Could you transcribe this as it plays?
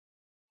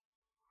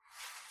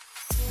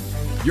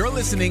You're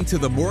listening to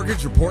the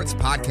Mortgage Reports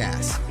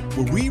podcast,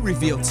 where we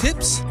reveal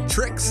tips,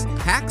 tricks,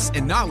 hacks,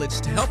 and knowledge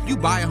to help you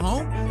buy a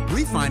home,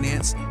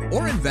 refinance,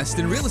 or invest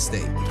in real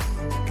estate.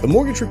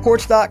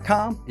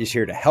 TheMortgageReports.com is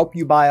here to help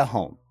you buy a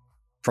home.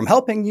 From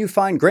helping you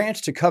find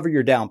grants to cover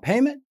your down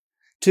payment,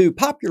 to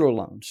popular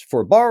loans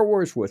for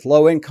borrowers with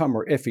low income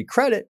or iffy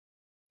credit,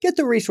 get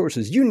the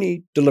resources you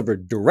need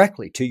delivered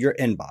directly to your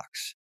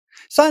inbox.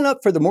 Sign up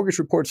for the Mortgage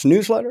Reports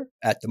newsletter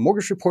at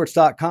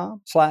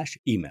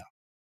themortgagereports.com/email.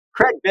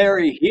 Craig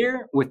Berry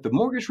here with the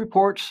Mortgage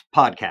Reports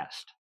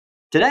podcast.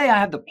 Today, I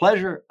have the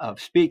pleasure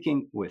of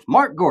speaking with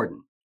Mark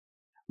Gordon.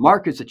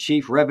 Mark is the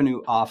Chief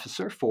Revenue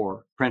Officer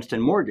for Princeton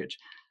Mortgage.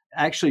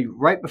 Actually,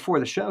 right before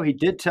the show, he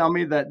did tell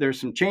me that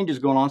there's some changes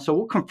going on, so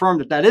we'll confirm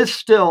that that is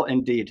still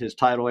indeed his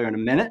title here in a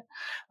minute.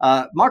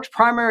 Mark's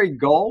primary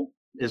goal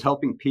is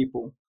helping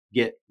people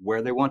get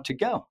where they want to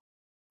go.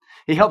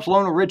 He helps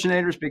loan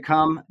originators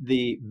become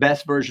the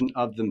best version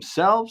of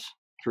themselves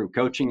through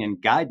coaching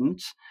and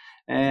guidance.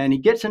 And he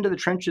gets into the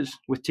trenches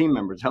with team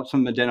members, helps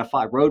them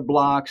identify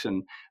roadblocks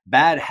and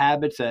bad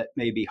habits that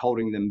may be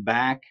holding them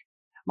back.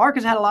 Mark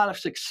has had a lot of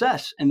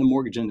success in the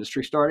mortgage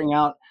industry, starting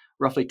out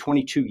roughly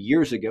 22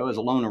 years ago as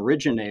a loan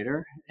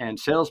originator and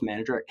sales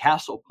manager at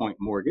Castle Point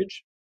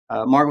Mortgage.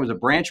 Mark was a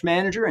branch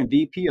manager and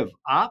VP of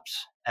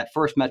Ops at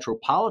First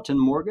Metropolitan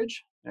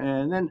Mortgage.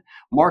 And then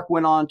Mark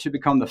went on to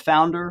become the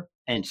founder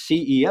and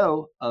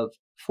CEO of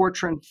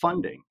Fortune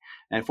Funding.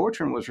 And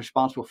Fortune was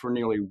responsible for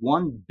nearly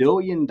 $1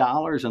 billion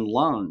in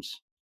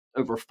loans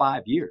over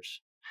 5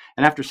 years.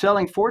 And after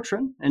selling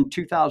Fortune in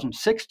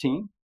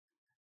 2016,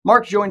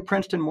 Mark joined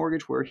Princeton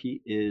Mortgage, where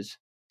he is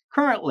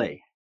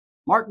currently.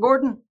 Mark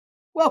Gordon,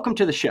 welcome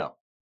to the show.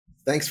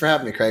 Thanks for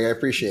having me, Craig. I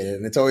appreciate it.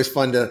 And it's always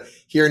fun to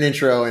hear an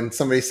intro and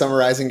somebody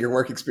summarizing your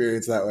work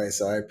experience that way.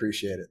 So I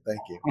appreciate it.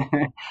 Thank you.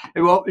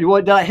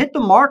 well, did I hit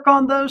the mark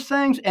on those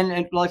things?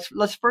 And let's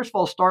first of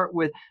all start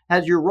with,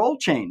 has your role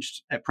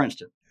changed at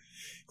Princeton?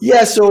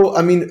 Yeah. So,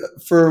 I mean,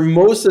 for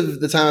most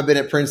of the time I've been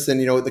at Princeton,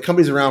 the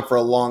company's around for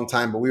a long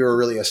time, but we were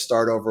really a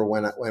start over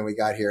when we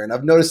got here. And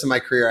I've noticed in my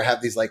career, I have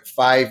these like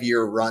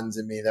 5-year runs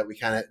in me that we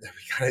kind of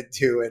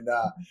do. And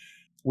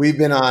we've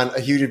been on a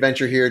huge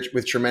adventure here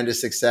with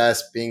tremendous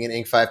success, being an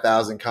Inc.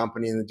 5000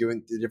 company and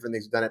doing the different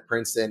things we've done at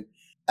Princeton.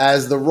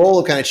 As the role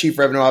of kind of Chief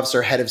Revenue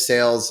Officer, head of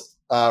sales,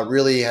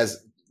 really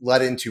has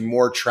led into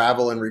more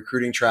travel and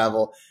recruiting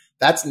travel.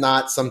 That's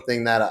not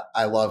something that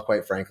I love,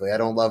 quite frankly. I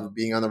don't love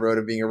being on the road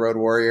and being a road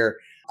warrior.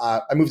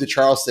 I moved to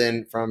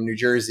Charleston from New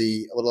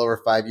Jersey a little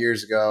over 5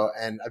 years ago,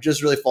 and I've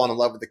just really fallen in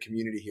love with the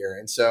community here.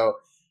 And so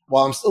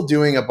while I'm still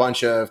doing a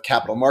bunch of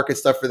capital market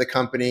stuff for the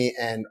company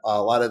and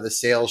a lot of the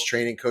sales,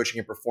 training, coaching,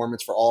 and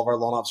performance for all of our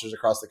loan officers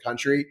across the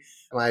country,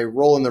 my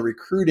role in the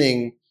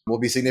recruiting will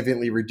be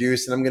significantly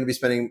reduced. And I'm going to be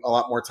spending a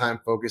lot more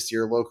time focused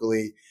here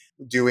locally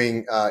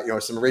doing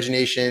some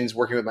originations,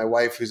 working with my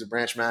wife, who's a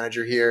branch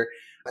manager here.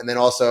 And then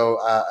also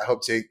I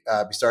hope to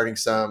be starting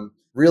some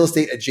real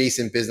estate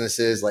adjacent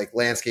businesses like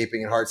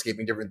landscaping and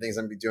hardscaping, different things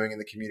I'm going to be doing in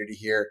the community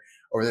here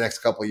over the next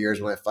couple of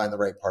years when I find the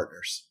right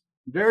partners.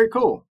 Very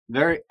cool.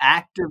 Very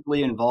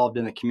actively involved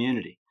in the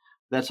community.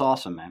 That's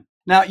awesome, man.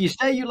 Now, you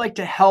say you like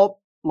to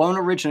help loan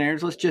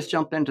originators. Let's just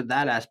jump into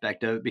that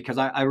aspect of it, because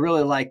I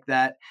really like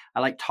that. I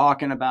like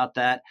talking about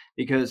that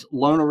because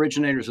loan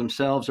originators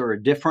themselves are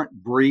a different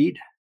breed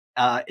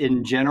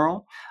in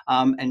general.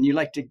 And you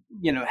like to,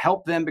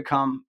 help them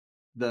become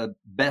the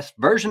best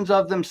versions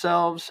of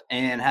themselves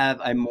and have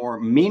a more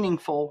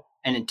meaningful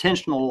and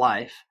intentional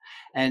life.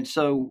 And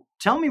so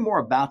tell me more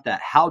about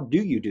that. How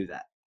do you do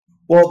that?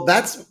 Well,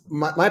 that's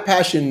my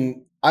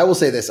passion. I will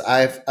say this.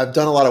 I've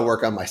done a lot of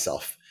work on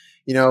myself.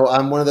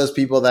 I'm one of those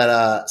people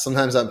that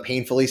sometimes I'm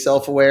painfully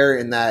self-aware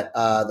in that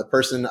the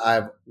person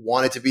I've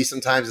wanted to be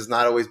sometimes has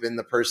not always been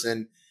the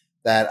person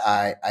that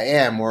I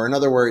am. Or in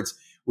other words,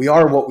 we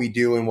are what we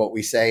do and what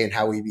we say and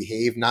how we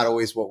behave, not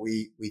always what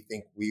we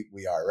think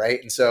we are,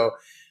 right? And so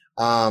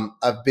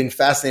I've been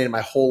fascinated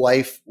my whole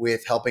life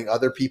with helping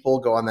other people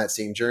go on that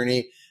same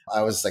journey.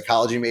 I was a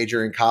psychology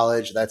major in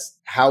college. That's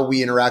how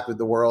we interact with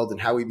the world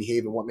and how we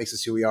behave and what makes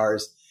us who we are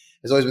has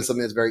always been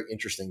something that's very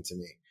interesting to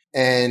me.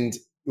 And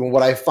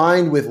what I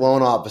find with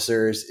loan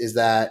officers is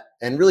that,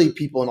 and really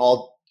people in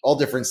all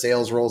different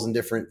sales roles and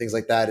different things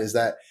like that, is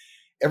that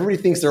everybody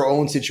thinks their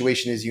own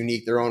situation is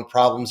unique, their own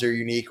problems are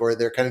unique, or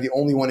they're kind of the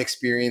only one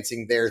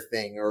experiencing their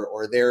thing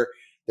or their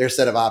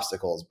set of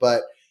obstacles.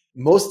 But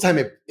most of the time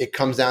it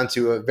comes down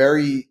to a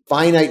very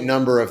finite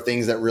number of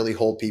things that really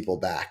hold people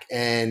back.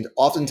 And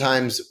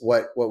oftentimes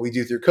what we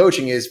do through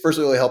coaching is first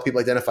we really help people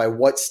identify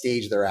what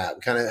stage they're at.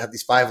 We kind of have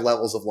these 5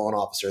 levels of loan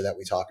officer that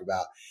we talk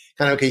about.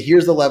 Kind of, okay,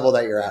 here's the level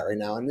that you're at right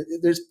now. And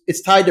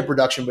it's tied to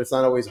production, but it's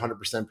not always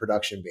 100%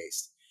 production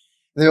based.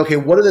 And then, okay,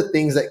 what are the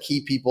things that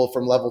keep people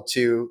from level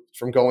 2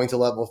 from going to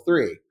level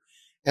 3?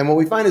 And what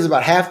we find is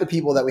about half the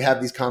people that we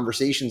have these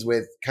conversations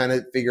with kind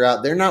of figure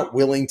out they're not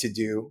willing to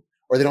do,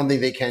 or they don't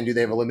think they can do, they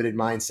have a limited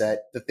mindset,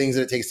 the things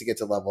that it takes to get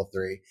to level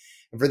 3.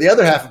 And for the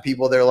other half of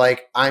people, they're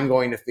like, I'm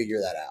going to figure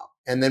that out.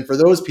 And then for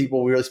those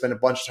people, we really spend a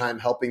bunch of time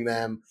helping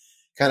them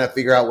kind of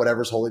figure out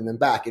whatever's holding them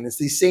back. And it's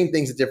these same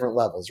things at different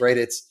levels, right?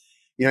 It's,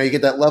 you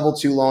get that level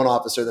 2 loan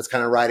officer that's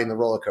kind of riding the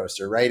roller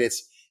coaster, right?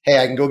 It's, hey,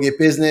 I can go get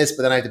business,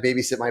 but then I have to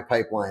babysit my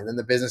pipeline. Then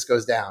the business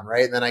goes down,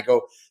 right? And then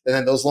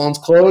then those loans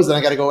close, and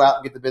I got to go out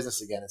and get the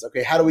business again. It's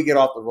okay. How do we get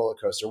off the roller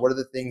coaster? What are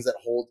the things that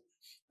hold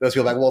those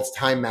people back? Well, it's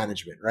time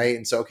management, right?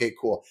 And so, okay,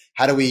 cool.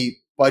 How do we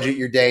budget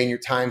your day and your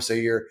time so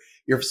you're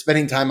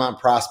spending time on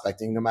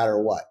prospecting no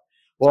matter what?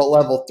 Well, at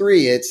level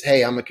 3, it's,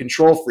 hey, I'm a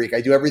control freak.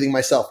 I do everything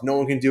myself. No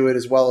one can do it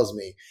as well as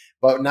me.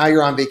 But now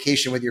you're on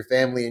vacation with your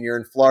family and you're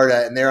in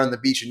Florida and they're on the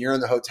beach and you're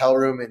in the hotel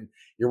room and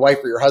your wife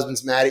or your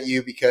husband's mad at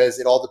you because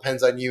it all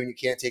depends on you and you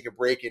can't take a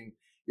break and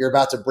you're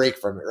about to break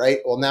from it, right?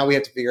 Well, now we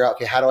have to figure out,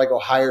 okay, how do I go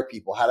hire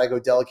people? How do I go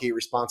delegate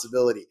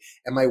responsibility?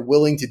 Am I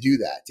willing to do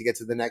that to get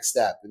to the next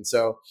step? And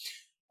so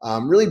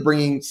really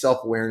bringing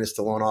self-awareness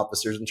to loan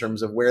officers in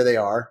terms of where they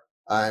are.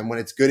 And when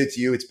it's good, it's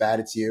you. It's bad,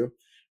 it's you,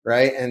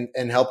 right?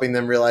 And helping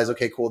them realize,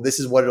 okay, cool, this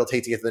is what it'll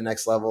take to get to the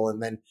next level.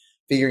 And then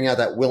figuring out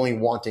that willing,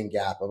 wanting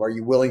gap of, are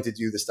you willing to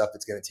do the stuff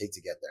it's going to take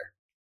to get there?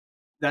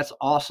 That's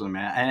awesome,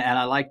 man. And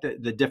I like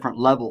the different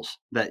levels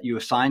that you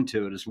assign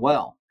to it as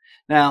well.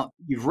 Now,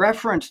 you've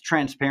referenced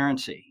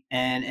transparency.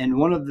 And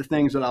one of the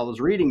things that I was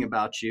reading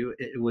about you,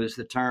 it was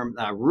the term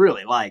that I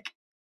really like,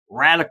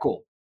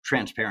 radical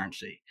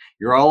transparency.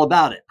 You're all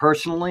about it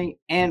personally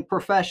and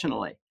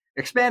professionally.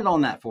 Expand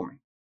on that for me.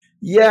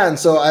 Yeah. And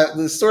so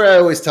the story I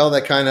always tell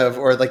that kind of,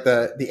 or like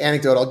the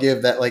anecdote I'll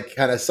give that like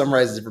kind of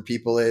summarizes it for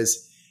people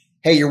is,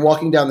 hey, you're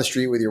walking down the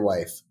street with your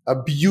wife.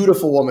 A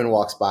beautiful woman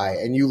walks by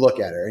and you look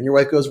at her and your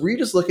wife goes, were you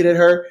just looking at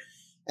her?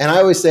 And I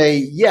always say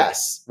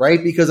yes,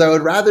 right? Because I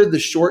would rather the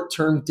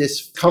short-term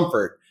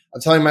discomfort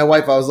of telling my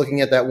wife I was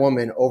looking at that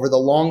woman over the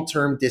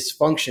long-term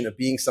dysfunction of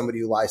being somebody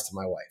who lies to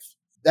my wife.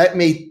 That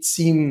may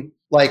seem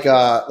like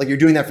you're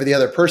doing that for the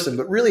other person,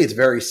 but really it's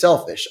very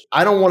selfish.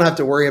 I don't want to have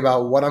to worry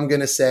about what I'm going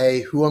to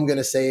say, who I'm going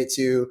to say it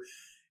to,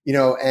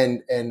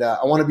 and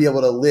I want to be able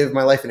to live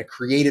my life in a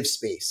creative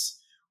space.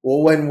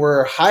 Well, when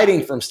we're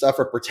hiding from stuff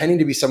or pretending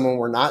to be someone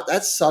we're not,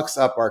 that sucks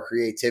up our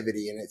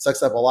creativity and it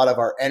sucks up a lot of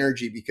our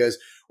energy because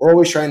we're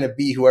always trying to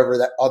be whoever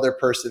that other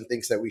person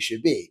thinks that we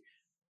should be.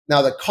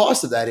 Now, the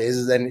cost of that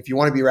is then if you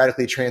want to be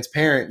radically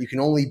transparent, you can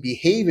only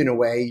behave in a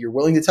way you're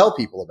willing to tell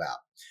people about,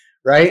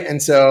 right?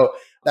 And so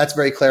that's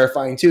very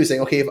clarifying too,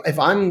 saying, okay, if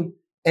I'm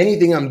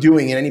anything I'm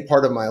doing in any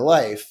part of my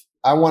life,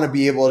 I want to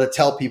be able to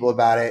tell people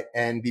about it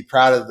and be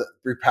proud of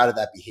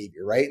that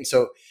behavior, right? And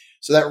so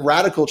that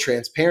radical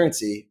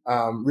transparency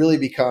really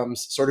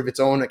becomes sort of its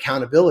own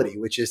accountability,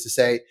 which is to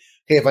say,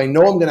 okay, if I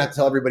know I'm going to have to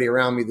tell everybody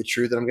around me the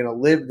truth and I'm going to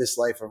live this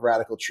life of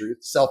radical truth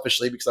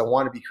selfishly because I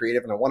want to be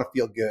creative and I want to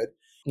feel good,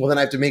 well, then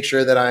I have to make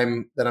sure that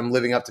I'm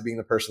living up to being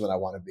the person that I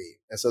want to be.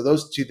 And so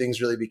those two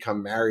things really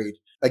become married.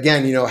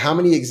 Again, how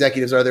many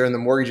executives are there in the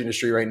mortgage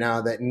industry right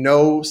now that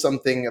know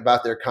something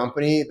about their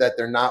company that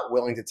they're not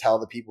willing to tell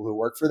the people who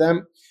work for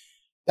them?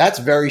 That's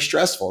very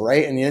stressful,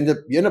 right? And you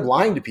end up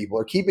lying to people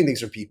or keeping things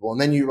from people. And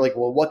then you're like,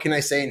 well, what can I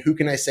say and who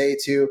can I say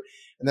it to?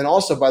 And then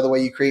also, by the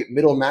way, you create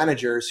middle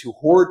managers who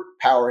hoard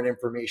power and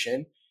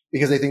information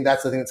because they think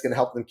that's the thing that's going to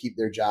help them keep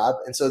their job.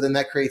 And so then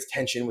that creates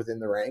tension within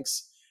the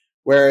ranks.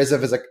 Whereas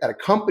if it's at a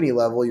company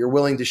level, you're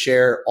willing to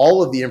share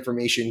all of the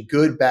information,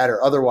 good, bad,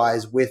 or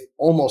otherwise, with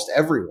almost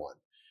everyone,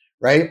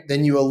 right?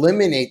 Then you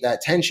eliminate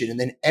that tension and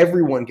then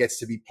everyone gets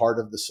to be part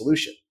of the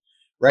solution.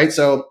 Right.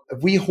 So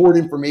if we hoard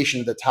information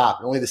at the top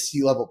and only the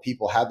C-level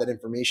people have that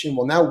information,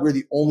 well, now we're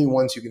the only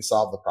ones who can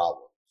solve the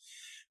problem.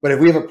 But if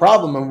we have a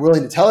problem and we're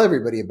willing to tell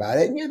everybody about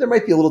it, and there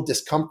might be a little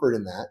discomfort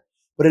in that,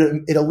 but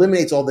it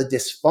eliminates all the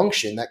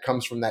dysfunction that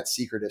comes from that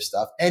secretive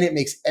stuff. And it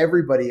makes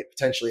everybody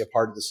potentially a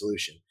part of the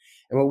solution.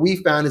 And what we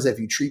found is that if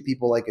you treat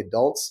people like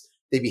adults,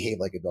 they behave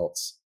like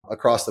adults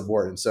across the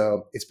board. And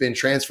so it's been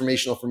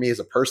transformational for me as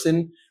a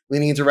person,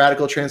 leaning into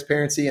radical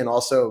transparency, and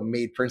also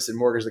made Princeton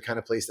Mortgage the kind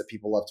of place that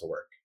people love to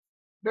work.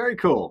 Very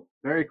cool.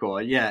 Very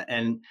cool. Yeah.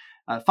 And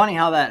funny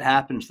how that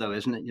happens, though,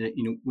 isn't it?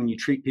 When you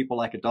treat people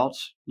like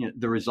adults,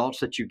 the results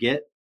that you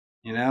get,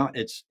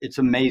 it's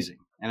amazing.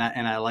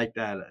 And I like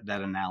that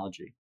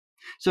analogy.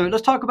 So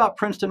let's talk about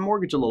Princeton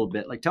Mortgage a little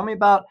bit. Like, tell me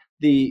about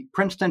the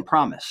Princeton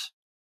Promise.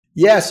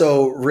 Yeah.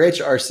 So Rich,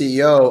 our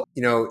CEO,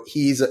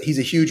 he's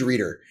a huge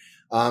reader.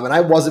 And I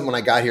wasn't when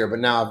I got here, but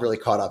now I've really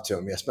caught up to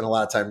him. I spent a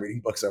lot of time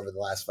reading books over the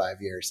last 5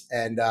 years.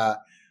 And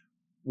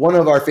one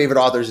of our favorite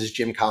authors is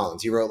Jim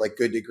Collins. He wrote like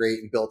Good to Great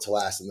and Built to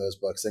Last in those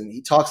books. And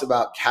he talks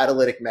about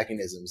catalytic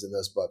mechanisms in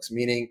those books,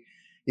 meaning,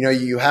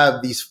 you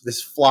have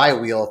this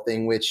flywheel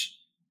thing, which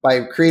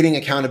by creating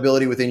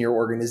accountability within your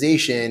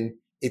organization,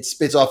 it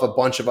spits off a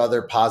bunch of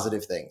other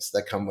positive things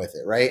that come with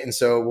it. Right. And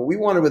so what we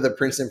wanted with the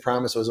Princeton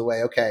Promise was a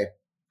way, okay,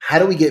 how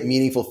do we get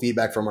meaningful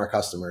feedback from our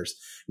customers?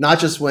 Not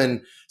just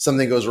when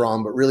something goes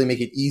wrong, but really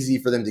make it easy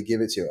for them to give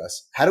it to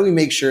us. How do we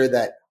make sure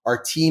that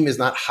our team is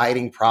not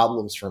hiding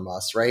problems from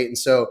us, right? And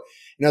so,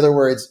 in other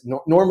words,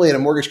 normally at a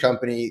mortgage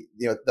company,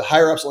 the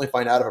higher ups only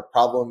find out if a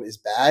problem is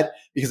bad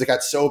because it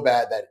got so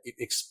bad that it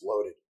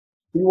exploded.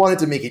 We wanted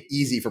to make it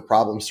easy for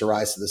problems to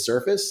rise to the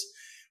surface,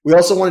 We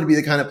also wanted to be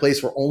the kind of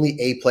place where only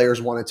A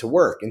players wanted to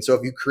work. And so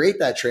if you create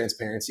that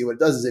transparency, what it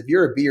does is if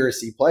you're a B or a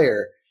C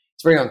player,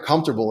 it's very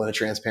uncomfortable in a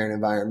transparent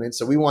environment.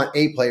 So we want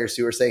A players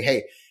who are saying,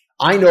 hey,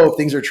 I know if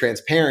things are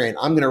transparent,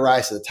 I'm going to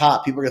rise to the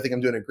top. People are going to think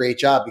I'm doing a great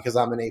job because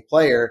I'm an A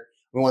player.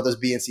 We want those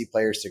B and C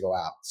players to go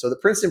out. So the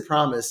Princeton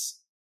Promise,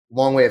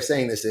 long way of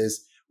saying this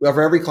is, we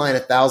offer every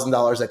client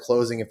 $1,000 at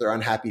closing if they're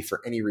unhappy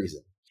for any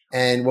reason.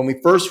 And when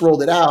we first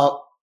rolled it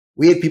out,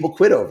 we had people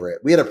quit over it.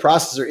 We had a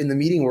processor in the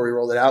meeting where we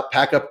rolled it out,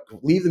 pack up,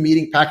 leave the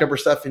meeting, pack up her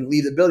stuff and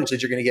leave the building. She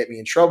said, you're going to get me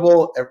in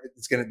trouble.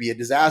 It's going to be a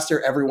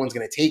disaster. Everyone's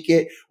going to take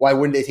it. Why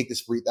wouldn't they take this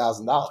for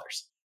 $3,000?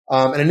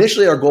 And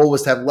initially our goal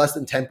was to have less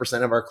than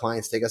 10% of our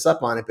clients take us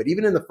up on it. But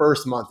even in the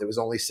first month, it was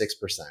only 6%.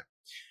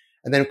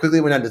 And then quickly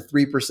went down to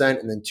 3%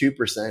 and then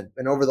 2%.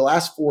 And over the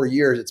last 4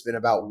 years, it's been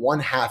about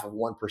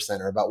 0.5%,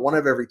 or about one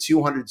of every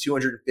 200,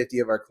 250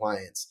 of our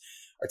clients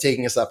are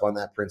taking us up on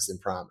that Princeton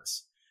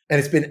Promise. And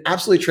it's been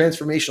absolutely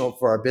transformational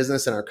for our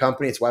business and our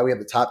company. It's why we have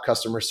the top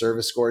customer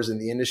service scores in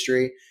the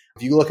industry.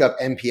 If you look up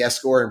NPS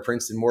score in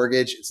Princeton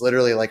Mortgage, it's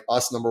literally like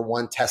us number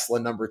one, Tesla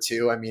number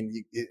two. I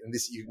mean,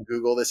 you can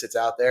Google this, it's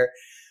out there.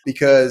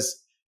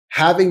 Because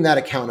having that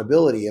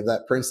accountability of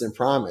that Princeton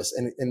Promise,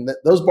 and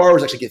those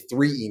borrowers actually get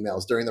 3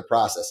 emails during the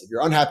process. If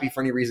you're unhappy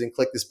for any reason,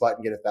 click this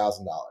button, get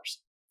 $1,000.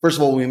 First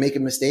of all, when we make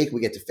a mistake,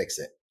 we get to fix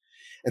it.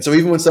 And so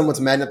even when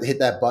someone's mad enough to hit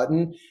that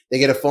button, they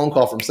get a phone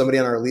call from somebody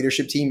on our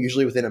leadership team,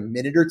 usually within a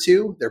minute or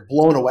two. They're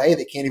blown away.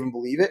 They can't even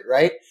believe it,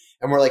 right?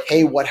 And we're like,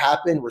 hey, what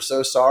happened? We're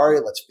so sorry.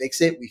 Let's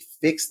fix it. We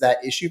fix that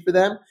issue for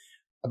them.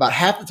 About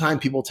half the time,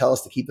 people tell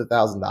us to keep the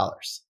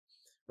 $1,000,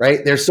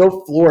 right? They're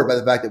so floored by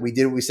the fact that we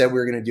did what we said we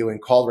were going to do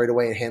and called right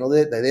away and handled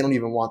it that they don't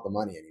even want the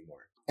money anymore.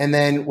 And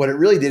then what it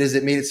really did is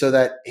it made it so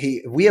that,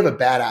 hey, if we have a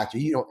bad actor,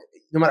 no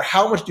matter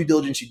how much due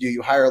diligence you do,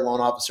 you hire a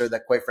loan officer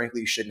that quite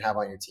frankly you shouldn't have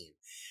on your team.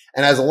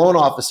 And as a loan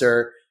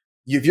officer,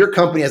 if your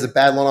company has a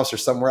bad loan officer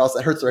somewhere else,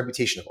 that hurts the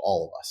reputation of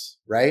all of us,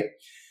 right?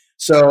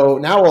 So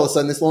now all of a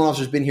sudden, this loan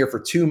officer's been here for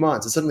 2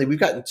 months, and suddenly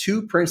we've gotten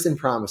 2 Princeton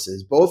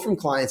Promises, both from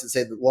clients that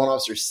say the loan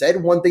officer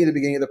said one thing at the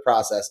beginning of the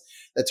process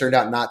that turned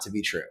out not to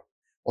be true.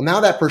 Well, now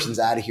that person's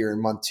out of here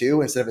in month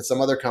 2. Instead of at some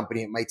other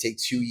company, it might take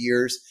 2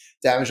 years,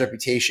 damage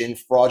reputation,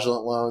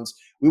 fraudulent loans.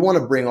 We want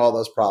to bring all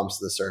those problems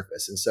to the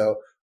surface. And so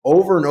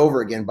over and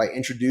over again, by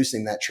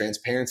introducing that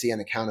transparency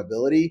and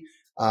accountability,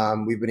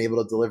 we've been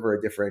able to deliver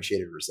a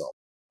differentiated result.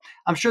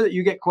 I'm sure that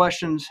you get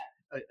questions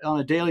on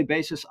a daily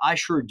basis. I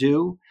sure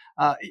do.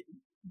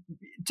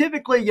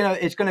 Typically,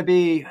 it's going to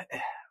be,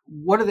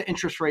 what are the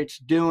interest rates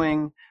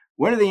doing?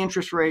 When are the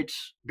interest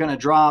rates going to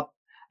drop?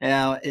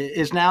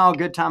 Is now a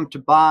good time to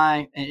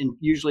buy? And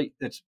usually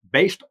it's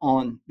based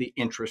on the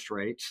interest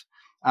rates.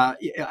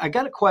 I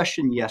got a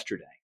question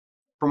yesterday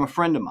from a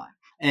friend of mine,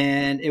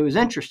 and it was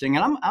interesting.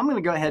 And I'm going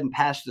to go ahead and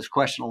pass this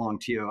question along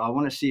to you. I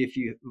want to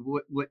see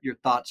what your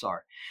thoughts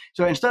are.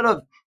 So instead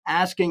of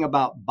asking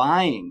about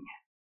buying,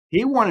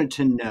 he wanted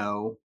to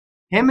know,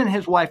 him and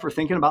his wife are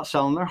thinking about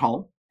selling their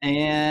home,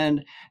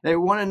 and they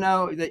want to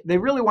know, they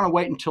really want to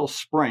wait until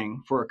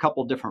spring for a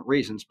couple different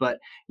reasons. But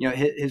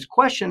his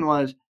question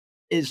was,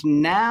 is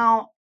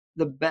now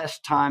the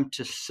best time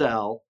to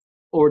sell,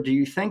 or do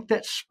you think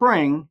that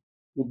spring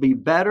will be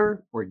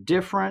better or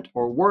different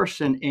or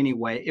worse in any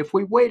way if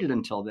we waited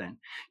until then?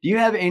 Do you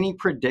have any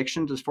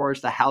predictions as far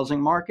as the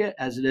housing market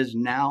as it is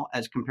now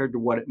as compared to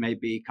what it may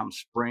be come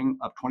spring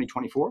of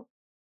 2024?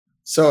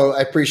 So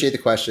I appreciate the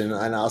question,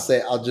 and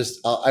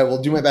I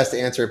will do my best to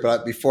answer it.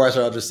 But before I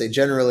start, I'll just say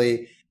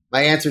generally,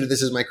 my answer to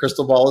this is my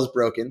crystal ball is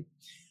broken.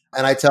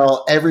 And I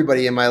tell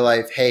everybody in my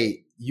life,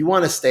 hey, you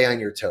want to stay on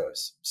your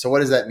toes. So what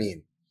does that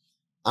mean?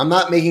 I'm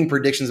not making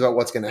predictions about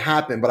what's going to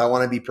happen, but I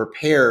want to be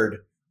prepared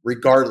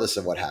regardless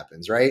of what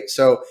happens, right?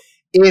 So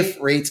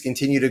if rates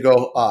continue to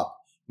go up,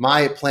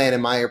 my plan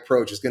and my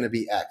approach is going to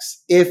be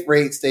X. If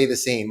rates stay the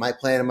same, my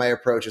plan and my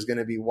approach is going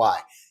to be Y.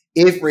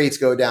 If rates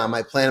go down,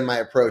 my plan and my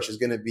approach is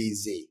going to be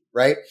Z,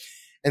 right?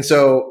 And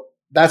so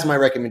that's my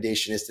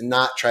recommendation, is to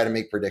not try to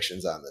make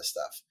predictions on this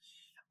stuff.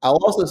 I'll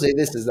also say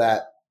this, is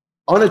that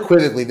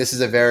unequivocally, this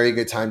is a very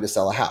good time to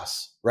sell a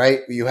house, right?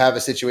 You have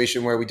a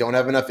situation where we don't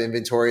have enough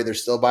inventory.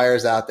 There's still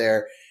buyers out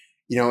there,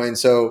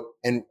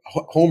 and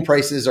home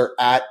prices are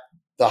at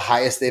the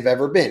highest they've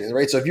ever been,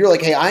 right? So if you're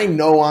like, hey, I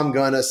know I'm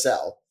going to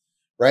sell,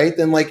 right?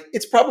 Then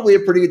it's probably a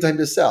pretty good time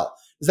to sell.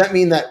 Does that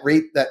mean that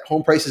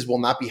home prices will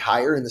not be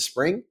higher in the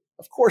spring?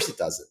 Of course it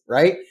doesn't,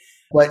 right?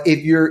 But if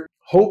you're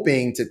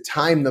hoping to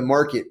time the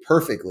market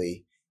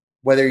perfectly,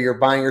 whether you're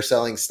buying or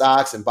selling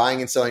stocks and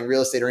buying and selling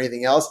real estate or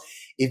anything else,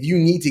 if you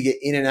need to get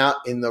in and out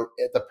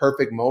at the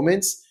perfect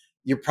moments,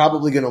 you're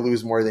probably going to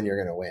lose more than you're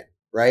going to win,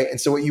 right? And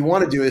so what you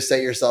want to do is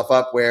set yourself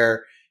up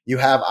where you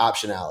have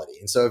optionality.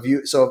 And so if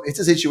it's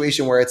a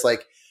situation where it's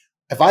like,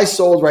 if I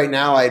sold right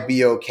now, I'd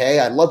be okay.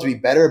 I'd love to be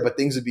better, but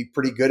things would be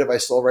pretty good if I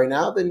sold right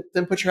now, then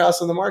put your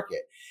house on the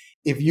market.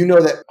 If you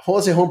know that,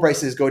 let's say home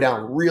prices go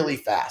down really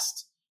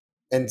fast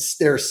and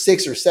they're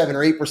 6 or 7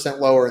 or 8%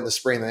 lower in the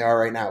spring than they are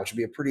right now, which would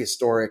be a pretty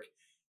historic,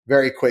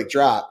 very quick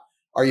drop.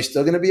 are you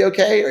still going to be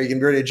okay? Are you going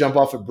to be ready to jump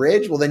off a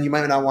bridge? Well, then you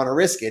might not want to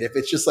risk it. If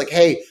it's just like,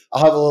 hey,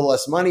 I'll have a little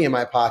less money in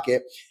my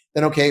pocket,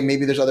 then okay,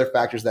 maybe there's other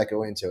factors that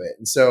go into it.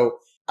 And so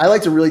I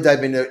like to really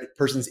dive into a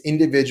person's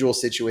individual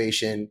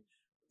situation.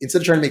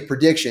 Instead of trying to make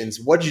predictions,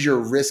 what is your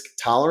risk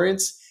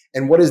tolerance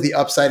and what is the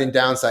upside and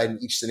downside in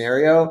each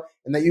scenario?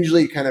 And that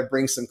usually kind of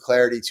brings some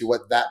clarity to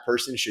what that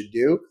person should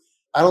do.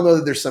 I don't know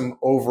that there's some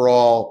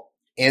overall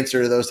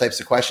answer to those types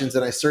of questions.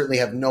 And I certainly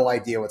have no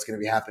idea what's going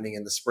to be happening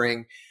in the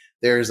spring.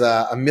 There's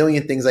a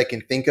million things I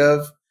can think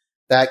of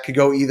that could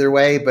go either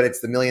way, but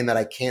it's the million that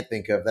I can't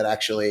think of that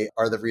actually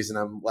are the reason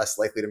I'm less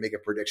likely to make a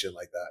prediction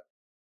like that.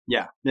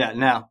 Yeah.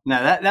 Now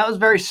that was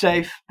very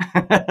safe,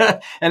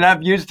 and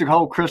I've used the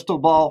whole crystal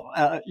ball,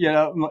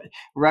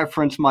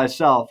 reference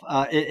myself.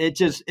 It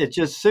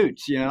just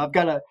suits. I've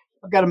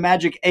got a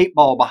magic 8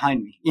 ball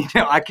behind me.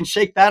 I can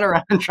shake that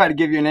around and try to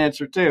give you an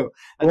answer too.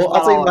 Well,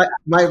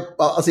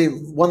 I'll say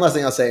one last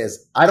thing I'll say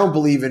is I don't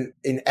believe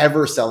in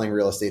ever selling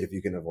real estate if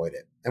you can avoid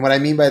it. And what I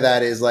mean by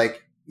that is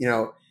like,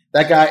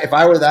 that guy, if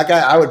I were that guy,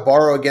 I would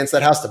borrow against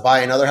that house to buy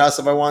another house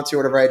if I want to,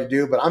 whatever I had to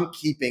do. But I'm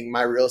keeping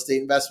my real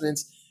estate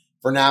investments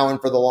for now and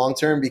for the long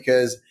term,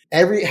 because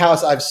every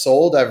house I've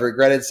sold, I've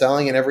regretted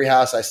selling, and every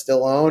house I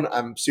still own,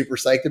 I'm super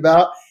psyched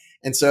about.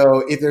 And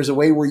so if there's a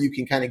way where you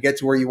can kind of get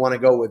to where you want to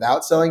go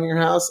without selling your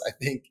house, I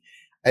think,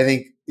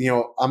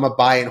 I'm a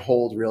buy and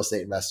hold real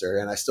estate investor,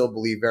 and I still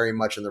believe very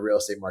much in the real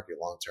estate market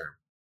long term.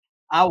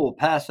 I will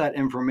pass that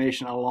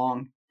information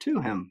along to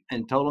him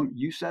and told him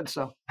you said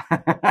so.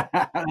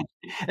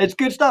 It's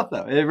good stuff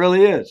though. It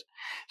really is.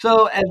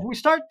 So as we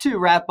start to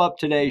wrap up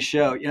today's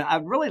show,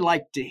 I'd really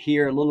like to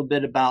hear a little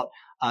bit about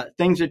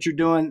things that you're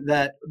doing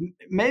that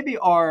maybe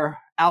are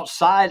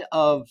outside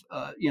of,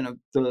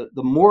 the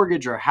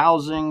mortgage or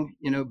housing,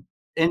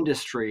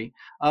 industry,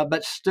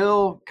 but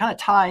still kind of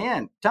tie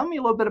in. Tell me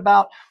a little bit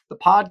about the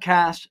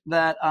podcast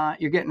that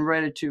you're getting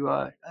ready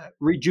to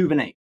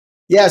rejuvenate.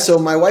 Yeah. So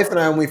my wife and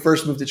I, when we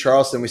first moved to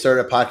Charleston, we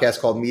started a podcast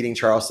called Meeting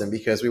Charleston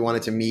because we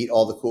wanted to meet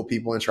all the cool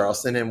people in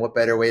Charleston. And what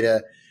better way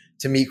to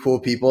meet cool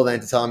people than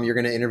to tell them you're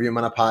going to interview them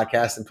on a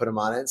podcast and put them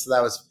on it. So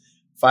that was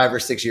 5 or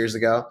 6 years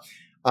ago.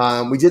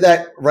 We did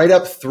that right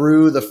up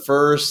through the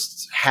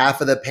first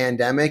half of the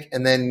pandemic.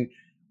 And then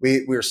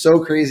we were so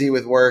crazy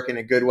with work in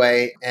a good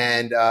way.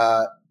 And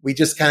we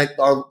just kind of,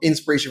 our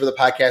inspiration for the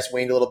podcast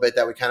waned a little bit,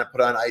 that we kind of put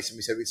on ice, and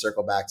we said we'd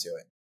circle back to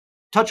it.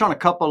 Touch on a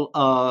couple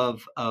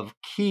of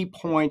key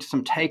points,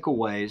 some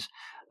takeaways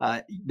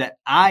that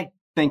I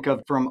think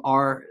of from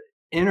our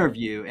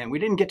interview. And we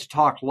didn't get to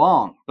talk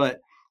long,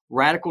 but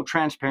radical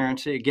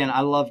transparency. Again,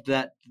 I loved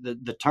that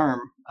the term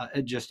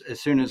just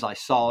as soon as I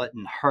saw it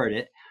and heard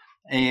it.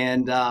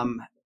 And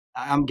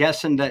I'm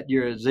guessing that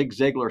you're a Zig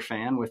Ziglar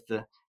fan with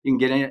you can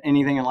get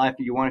anything in life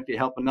that you want if you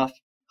help enough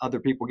other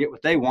people get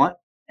what they want.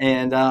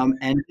 And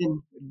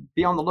then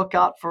be on the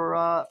lookout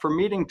for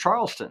Meeting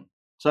Charleston.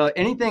 So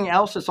anything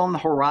else that's on the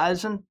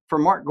horizon for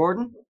Mark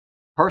Gordon,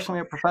 personally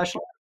or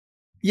professionally?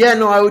 Yeah,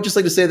 no, I would just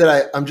like to say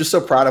that I'm just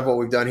so proud of what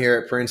we've done here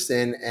at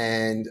Princeton.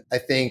 And I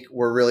think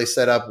we're really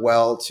set up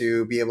well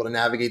to be able to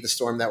navigate the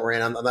storm that we're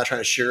in. I'm not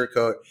trying to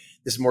sugarcoat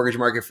this mortgage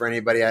market for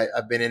anybody.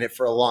 I've been in it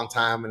for a long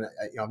time, and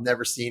I've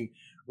never seen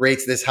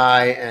rates this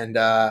high. And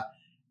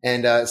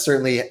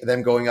certainly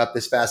them going up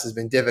this fast has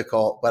been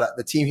difficult. But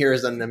the team here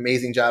has done an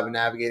amazing job of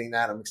navigating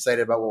that. I'm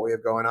excited about what we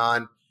have going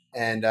on.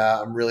 And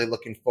I'm really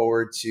looking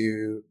forward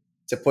to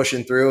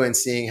pushing through and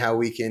seeing how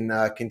we can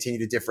continue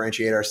to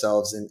differentiate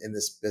ourselves in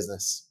this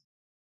business.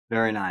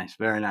 Very nice.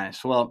 Very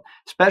nice. Well,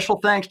 special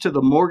thanks to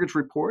the Mortgage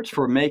Reports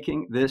for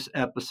making this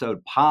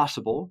episode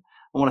possible.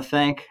 I want to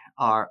thank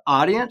our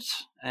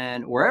audience,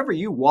 and wherever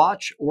you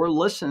watch or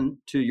listen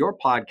to your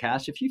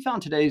podcast, if you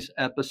found today's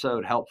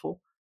episode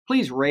helpful,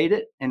 please rate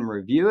it and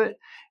review it.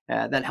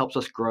 That helps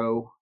us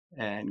grow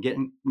and get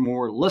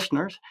more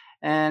listeners.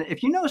 And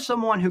if you know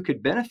someone who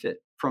could benefit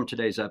from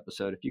today's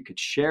episode, if you could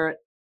share it,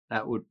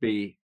 that would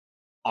be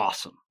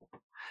awesome.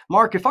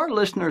 Mark, if our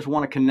listeners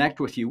want to connect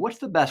with you, what's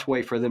the best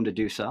way for them to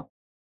do so?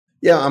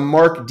 Yeah, I'm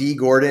Mark D.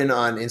 Gordon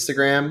on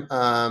Instagram.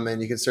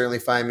 And you can certainly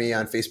find me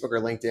on Facebook or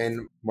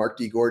LinkedIn, Mark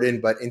D. Gordon,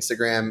 but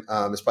Instagram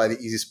is probably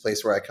the easiest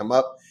place where I come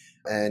up.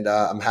 And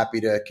I'm happy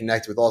to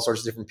connect with all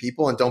sorts of different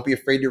people. And don't be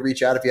afraid to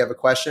reach out if you have a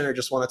question or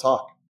just want to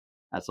talk.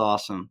 That's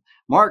awesome.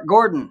 Mark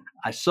Gordon,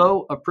 I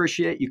so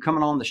appreciate you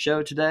coming on the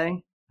show today.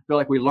 I feel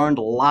like we learned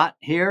a lot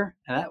here,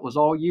 and that was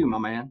all you, my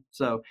man.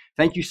 So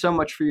thank you so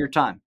much for your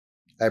time.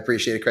 I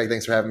appreciate it, Craig.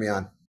 Thanks for having me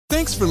on.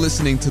 Thanks for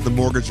listening to the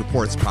Mortgage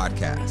Reports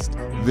podcast.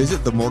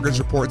 Visit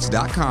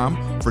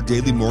themortgagereports.com for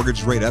daily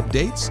mortgage rate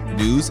updates,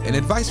 news, and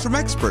advice from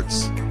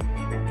experts.